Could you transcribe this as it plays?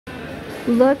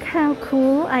Look how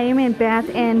cool. I am in Bath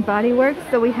and Body Works.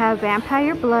 So we have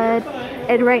Vampire Blood,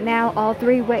 and right now all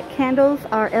 3 wet candles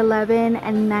are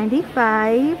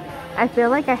 $11.95. I feel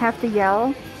like I have to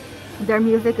yell. Their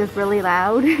music is really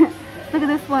loud. Look at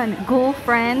this one, Ghoul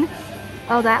Friend.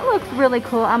 Oh, that looks really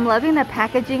cool. I'm loving the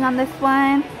packaging on this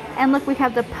one. And look, we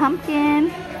have the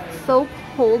pumpkin soap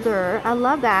holder. I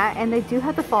love that. And they do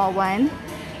have the fall one.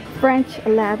 French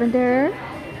lavender.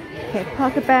 Okay,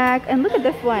 pocket bag. And look at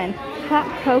this one, hot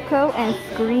cocoa and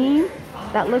scream.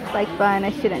 That looks like fun.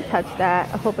 I shouldn't touch that.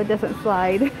 I hope it doesn't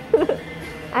slide.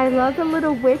 I love the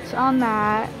little witch on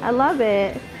that. I love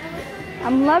it.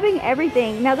 I'm loving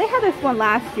everything. Now they had this one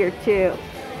last year too,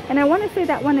 and I want to say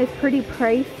that one is pretty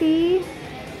pricey.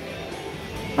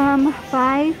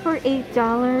 5 for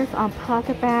 $8 on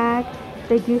pocket bag.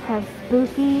 They do have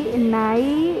Spooky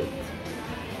Night,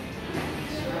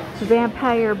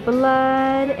 Vampire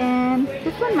Blood, and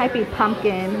this one might be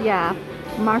pumpkin. Yeah,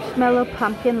 marshmallow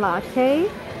pumpkin latte,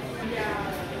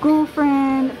 Ghoul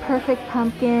Friend, perfect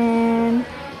pumpkin,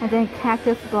 and then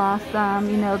cactus blossom,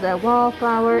 you know, the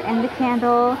wallflower and the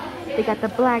candle. They got the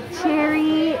black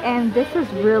cherry, and this is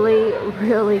really,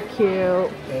 really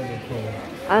cute.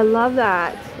 I love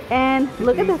that. And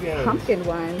look at this pumpkin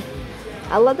one.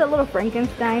 I love that little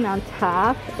Frankenstein on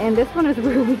top, and this one is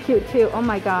really cute too. Oh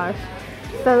my gosh,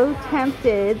 so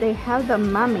tempted. They have the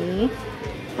mummy.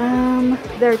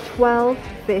 They're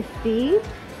 $12.50. I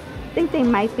think they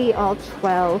might be all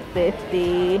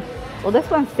 $12.50. Well, this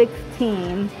one's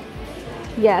 $16.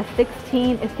 Yeah,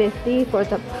 $16.50 for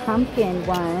the pumpkin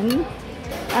one.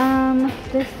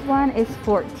 This one is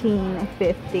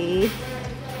 $14.50.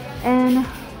 And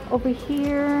over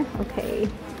here, okay,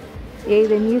 yay,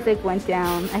 the music went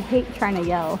down. I hate trying to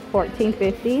yell.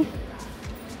 $14.50.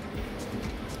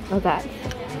 Oh, that's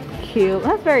cute.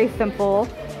 That's very simple.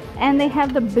 And they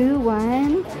have the Boo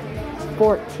one,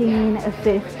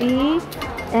 $14.50.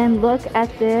 And look at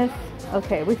this.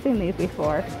 Okay, we've seen these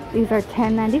before. These are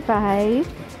 $10.95.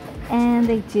 And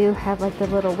they do have like the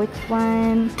little witch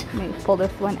one. Let me pull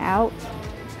this one out.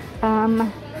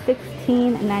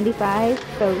 $16.95,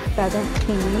 so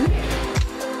 $17.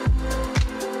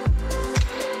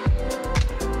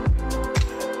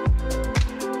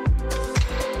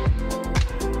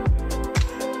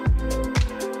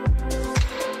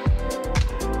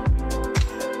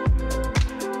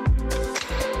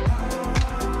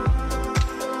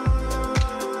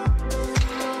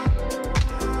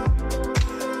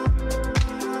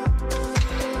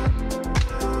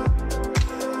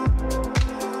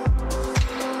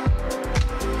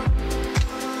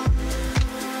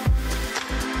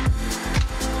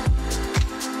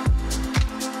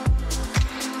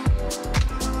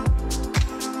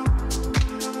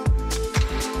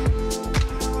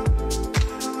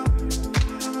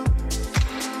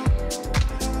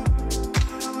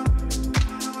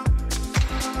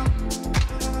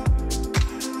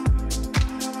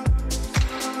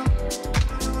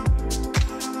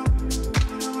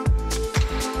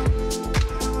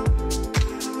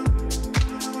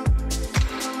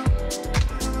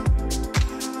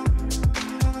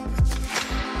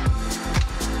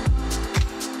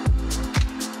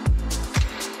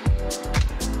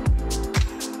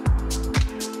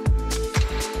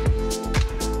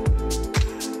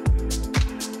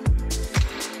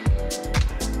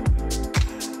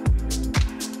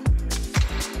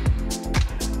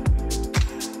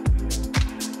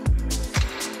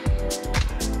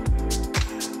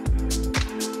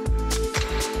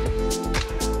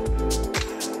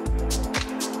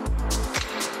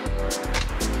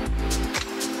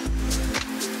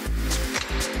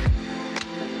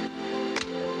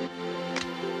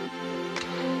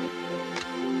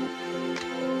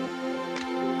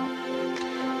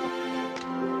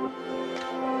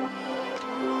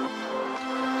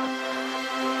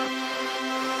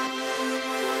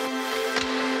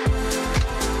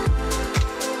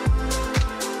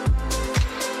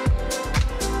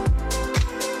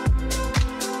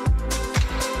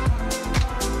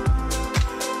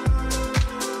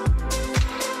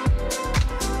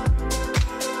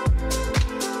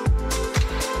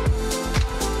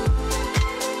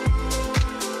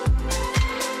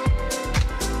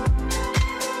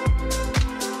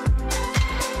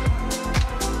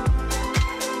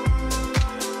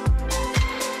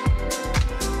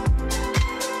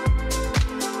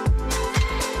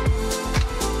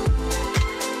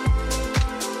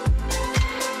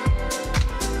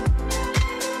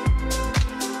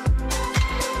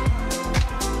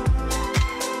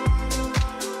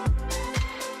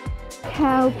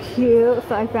 How cute.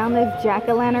 So I found this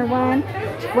jack-o'-lantern one,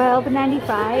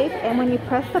 $12.95, and when you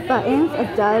press the buttons,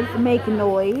 it does make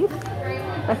noise.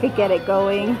 I could get it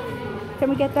going. Can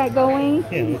we get that going?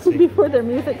 Yeah, let's see. Before the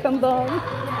music comes on.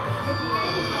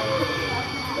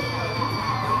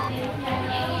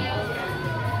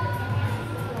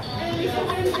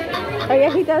 Oh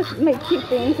yeah, he does make cute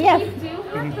things. Yes. We do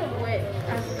have the witch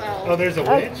as well. Oh, there's a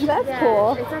witch? That's Yeah,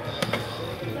 cool. it's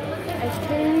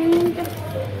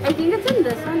I think it's in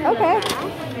this one. In Okay. The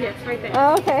back. Yes, right there.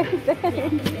 Oh, okay.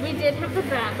 We did have the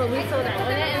bat, but we sold out with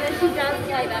it, and then she does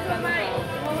light up on the road.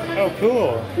 Oh,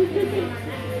 cool.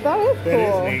 That is That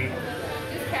is cool. neat.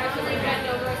 Just casually bend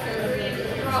over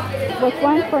so This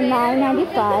one's for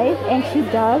 $9.95, and she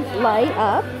does light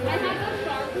up. I have the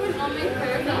shark one on my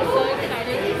purse. I'm so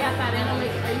excited to get that in. I'm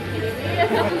like, are you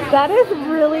kidding me? That is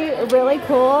really, really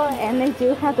cool, and they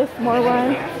do have this more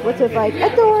one, which is like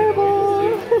adorable.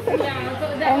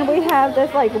 And we have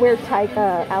this like weird type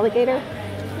alligator,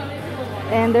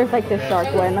 and there's like this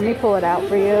shark one. Let me pull it out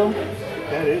for you.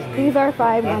 That is neat. These are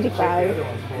I'll have to check the $5.95. other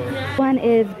ones for. One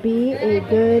is be a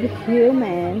good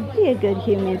human. Be a good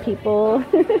human, people.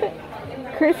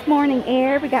 Crisp morning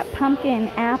air. We got pumpkin,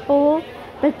 apple.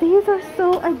 But these are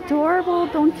so adorable,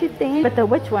 don't you think? But the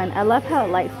witch one, I love how it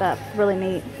lights up. It's really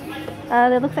neat.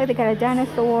 It looks like they got a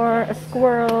dinosaur, a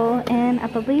squirrel, and I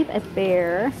believe a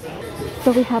bear.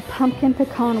 So we have pumpkin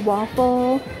pecan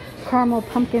waffle, caramel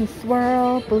pumpkin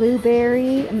swirl,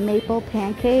 blueberry, maple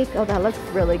pancake. Oh, that looks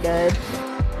really good.